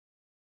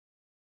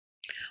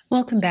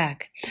Welcome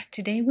back.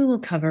 Today we will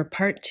cover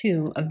part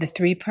 2 of the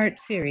 3-part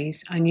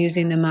series on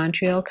using the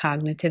Montreal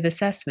Cognitive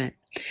Assessment.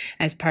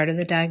 As part of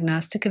the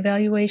diagnostic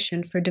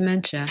evaluation for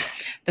dementia,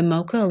 the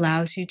MoCA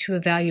allows you to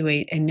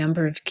evaluate a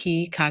number of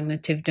key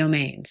cognitive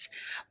domains.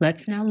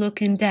 Let's now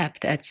look in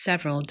depth at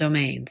several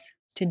domains.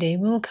 Today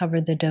we will cover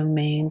the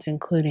domains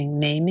including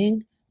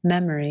naming,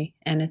 memory,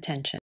 and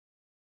attention.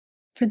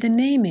 For the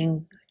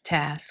naming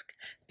task,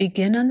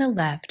 begin on the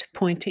left,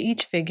 point to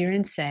each figure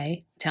and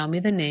say, "Tell me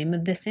the name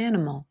of this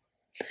animal."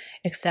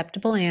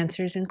 Acceptable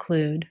answers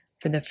include,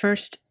 for the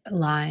first,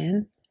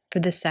 lion, for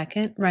the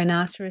second,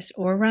 rhinoceros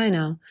or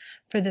rhino,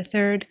 for the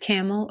third,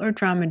 camel or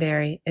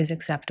dromedary is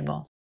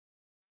acceptable.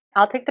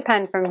 I'll take the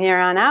pen from here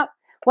on out.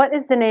 What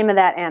is the name of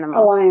that animal?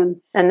 A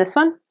lion. And this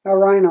one? A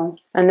rhino.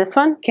 And this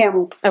one?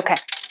 Camel. Okay,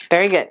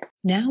 very good.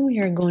 Now we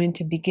are going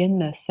to begin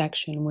the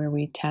section where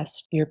we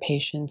test your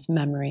patient's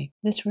memory.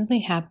 This really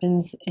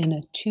happens in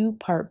a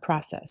 2-part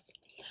process.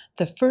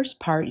 The first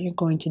part you're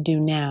going to do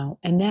now,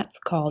 and that's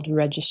called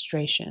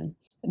registration.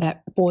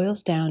 That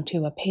boils down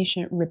to a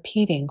patient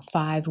repeating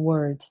 5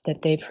 words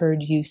that they've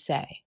heard you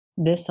say.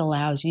 This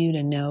allows you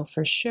to know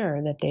for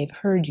sure that they've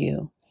heard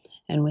you,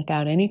 and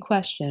without any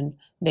question,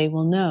 they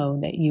will know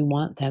that you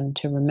want them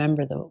to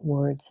remember the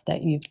words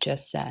that you've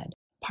just said.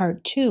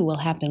 Part 2 will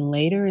happen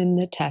later in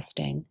the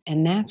testing,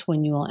 and that's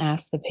when you will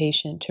ask the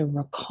patient to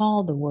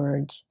recall the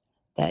words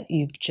that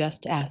you've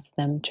just asked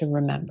them to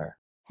remember.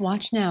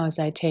 Watch now as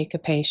I take a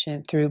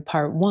patient through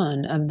part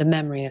 1 of the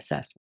memory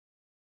assessment.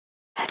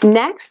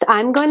 Next,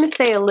 I'm going to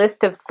say a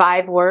list of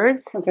 5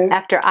 words. Okay.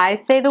 After I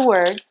say the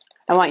words,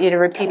 I want you to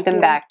repeat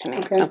them back to me.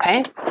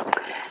 Okay?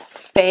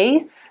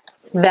 Face,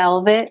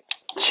 velvet,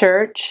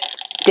 church,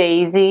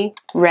 daisy,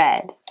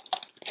 red.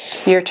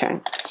 Your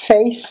turn.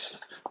 Face,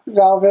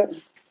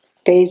 velvet,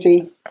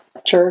 daisy,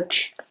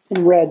 church,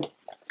 and red.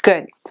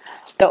 Good.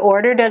 The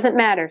order doesn't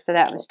matter, so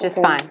that was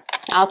just fine.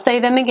 I'll say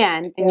them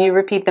again, and you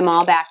repeat them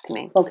all back to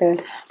me. Okay.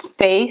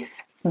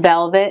 Face,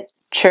 velvet,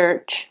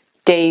 church,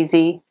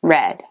 daisy,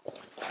 red.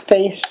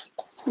 Face,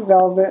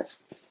 velvet,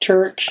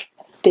 church,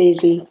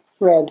 daisy,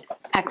 red.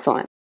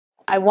 Excellent.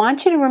 I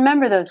want you to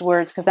remember those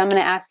words because I'm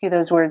going to ask you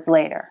those words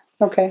later.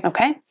 Okay.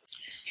 Okay?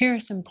 Here are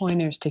some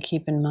pointers to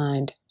keep in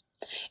mind.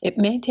 It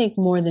may take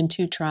more than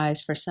 2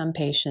 tries for some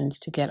patients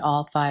to get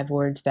all 5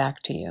 words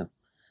back to you.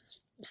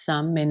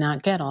 Some may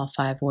not get all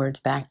 5 words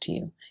back to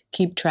you.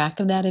 Keep track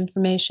of that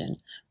information,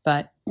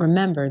 but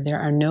remember there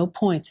are no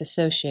points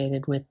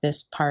associated with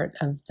this part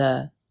of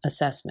the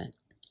assessment.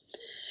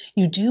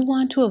 You do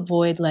want to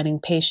avoid letting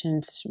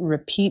patients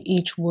repeat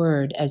each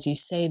word as you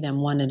say them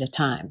one at a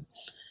time.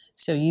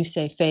 So you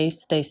say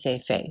face, they say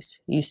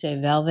face. You say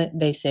velvet,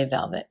 they say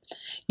velvet.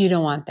 You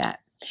don't want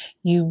that.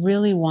 You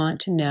really want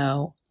to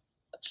know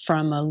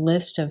from a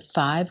list of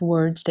 5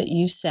 words that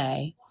you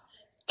say,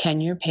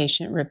 can your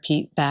patient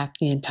repeat back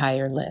the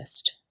entire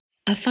list?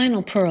 A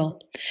final pearl.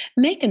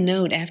 Make a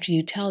note after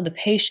you tell the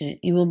patient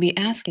you will be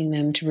asking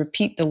them to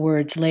repeat the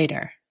words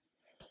later.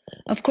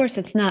 Of course,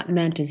 it's not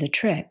meant as a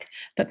trick,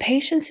 but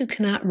patients who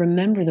cannot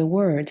remember the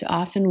words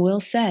often will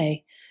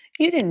say,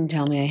 "You didn't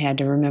tell me I had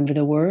to remember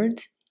the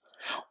words."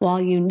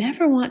 While you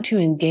never want to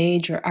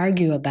engage or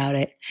argue about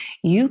it,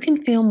 you can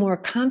feel more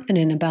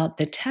confident about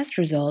the test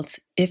results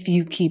if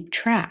you keep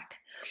track.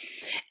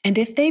 And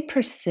if they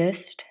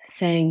persist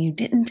saying, "You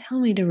didn't tell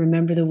me to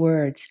remember the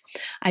words,"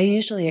 I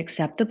usually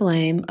accept the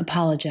blame,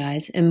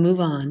 apologize, and move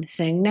on,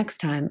 saying next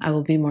time I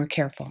will be more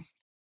careful.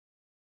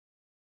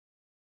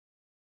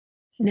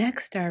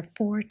 Next are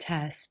 4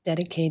 tests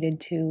dedicated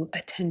to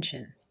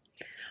attention.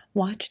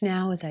 Watch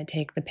now as I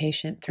take the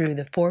patient through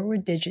the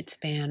forward digit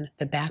span,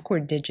 the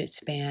backward digit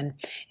span,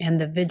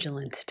 and the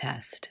vigilance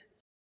test.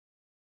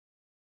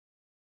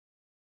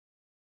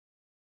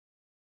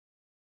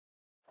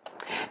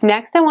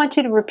 Next, I want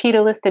you to repeat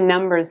a list of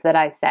numbers that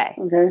I say.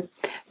 Okay.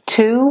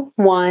 2,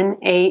 1,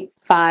 8,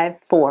 5,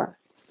 4.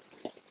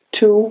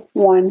 2,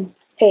 1,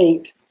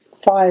 8,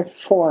 5,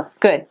 4.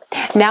 Good.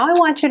 Now I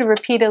want you to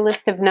repeat a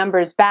list of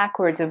numbers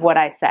backwards of what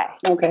I say.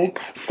 Okay.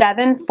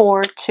 7,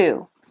 4,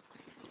 2.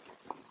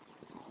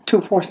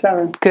 2, 4,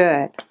 7.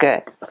 Good,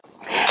 good.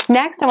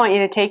 Next, I want you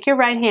to take your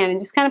right hand and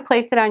just kind of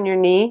place it on your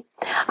knee.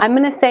 I'm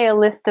going to say a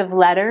list of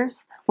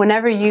letters.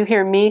 Whenever you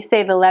hear me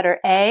say the letter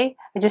A,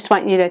 I just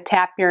want you to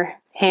tap your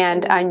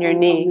hand on your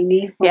knee. On my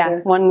knee? Okay. Yeah,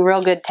 one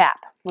real good tap.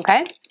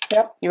 Okay?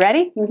 Yep. You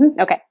ready? Mm-hmm.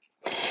 Okay.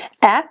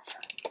 F,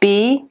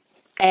 B,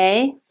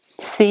 A,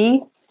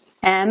 C,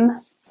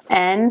 M,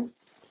 N,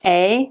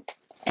 A,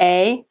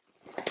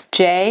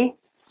 J,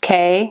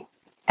 K,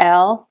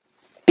 L,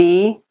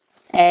 B,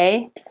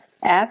 A,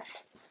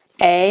 F,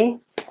 A,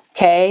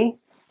 K,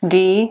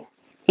 D,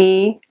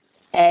 E,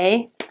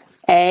 A,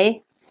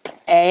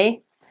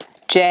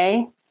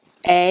 J,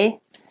 A,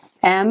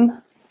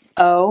 M,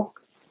 O,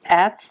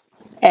 F,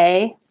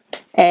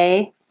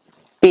 A,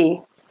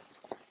 B.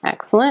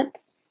 Excellent.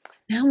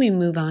 Now we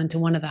move on to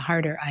one of the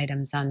harder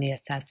items on the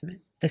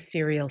assessment. the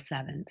serial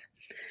sevens.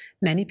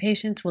 Many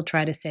patients will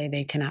try to say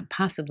they cannot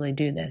possibly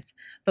do this,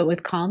 but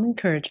with calm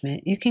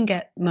encouragement, you can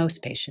get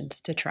most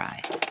patients to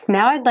try.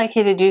 Now I'd like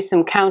you to do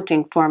some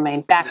counting for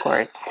me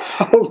backwards.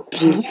 Oh,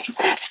 geez.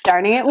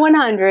 Starting at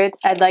 100,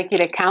 I'd like you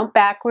to count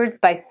backwards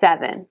by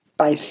 7.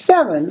 By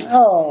 7.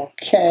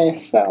 Okay,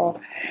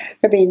 so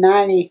it'd be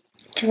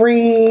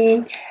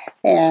 93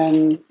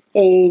 and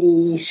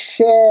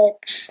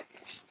 86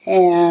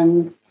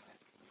 and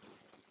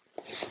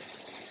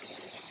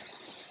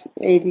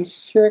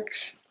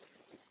 86.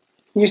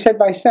 You said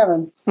by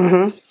 7.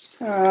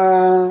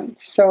 Mm-hmm.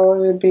 So it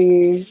would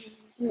be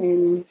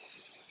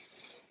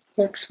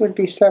 86 would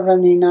be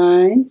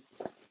 79.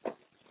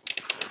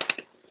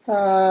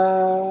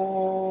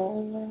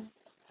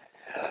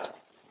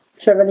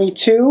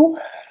 72.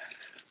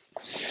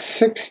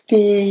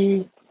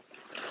 60.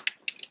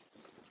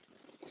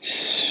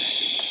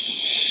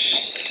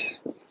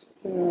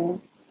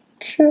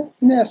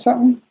 Yeah,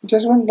 something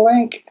just went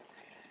blank.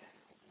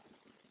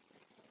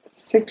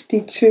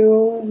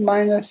 62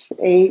 minus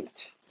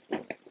 8.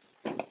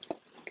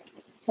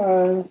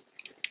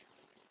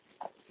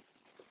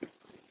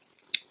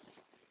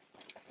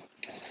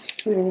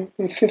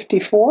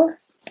 54.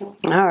 All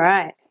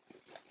right.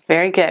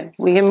 Very good.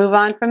 We can move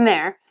on from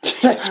there.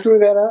 Did I screw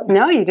that up?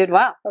 No, you did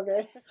well.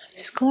 Okay.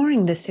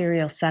 Scoring the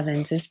serial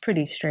sevens is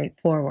pretty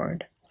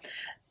straightforward.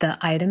 The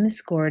item is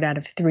scored out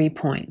of 3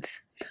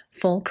 points.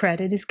 Full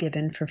credit is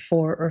given for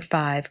 4 or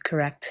 5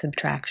 correct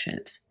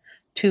subtractions,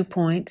 2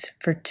 points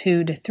for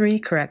 2 to 3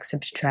 correct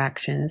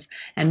subtractions,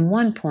 and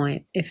 1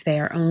 point if they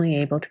are only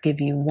able to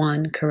give you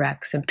 1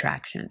 correct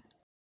subtraction.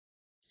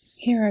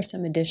 Here are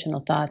some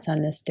additional thoughts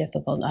on this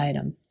difficult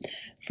item.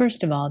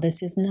 First of all,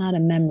 this is not a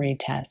memory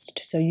test,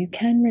 so you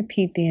can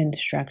repeat the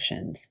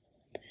instructions.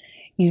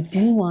 You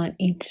do want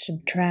each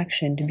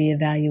subtraction to be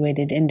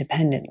evaluated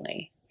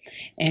independently,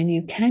 and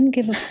you can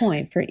give a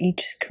point for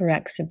each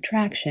correct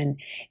subtraction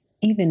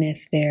even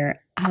if they're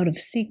out of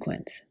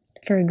sequence.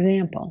 For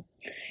example,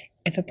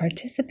 if a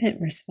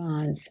participant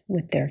responds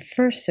with their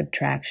first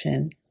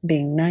subtraction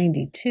being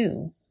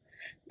 92,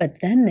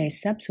 but then they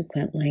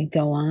subsequently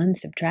go on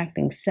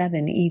subtracting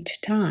 7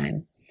 each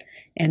time,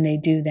 and they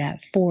do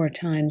that 4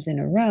 times in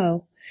a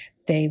row,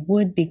 they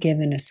would be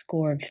given a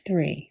score of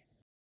 3.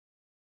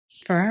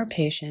 For our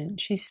patient,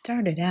 she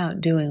started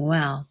out doing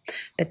well,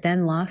 but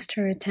then lost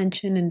her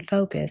attention and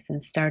focus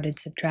and started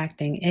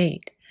subtracting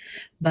 8.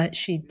 But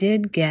she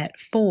did get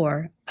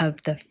 4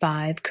 of the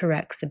 5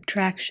 correct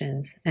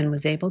subtractions and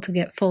was able to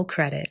get full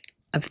credit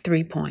of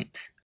 3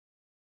 points.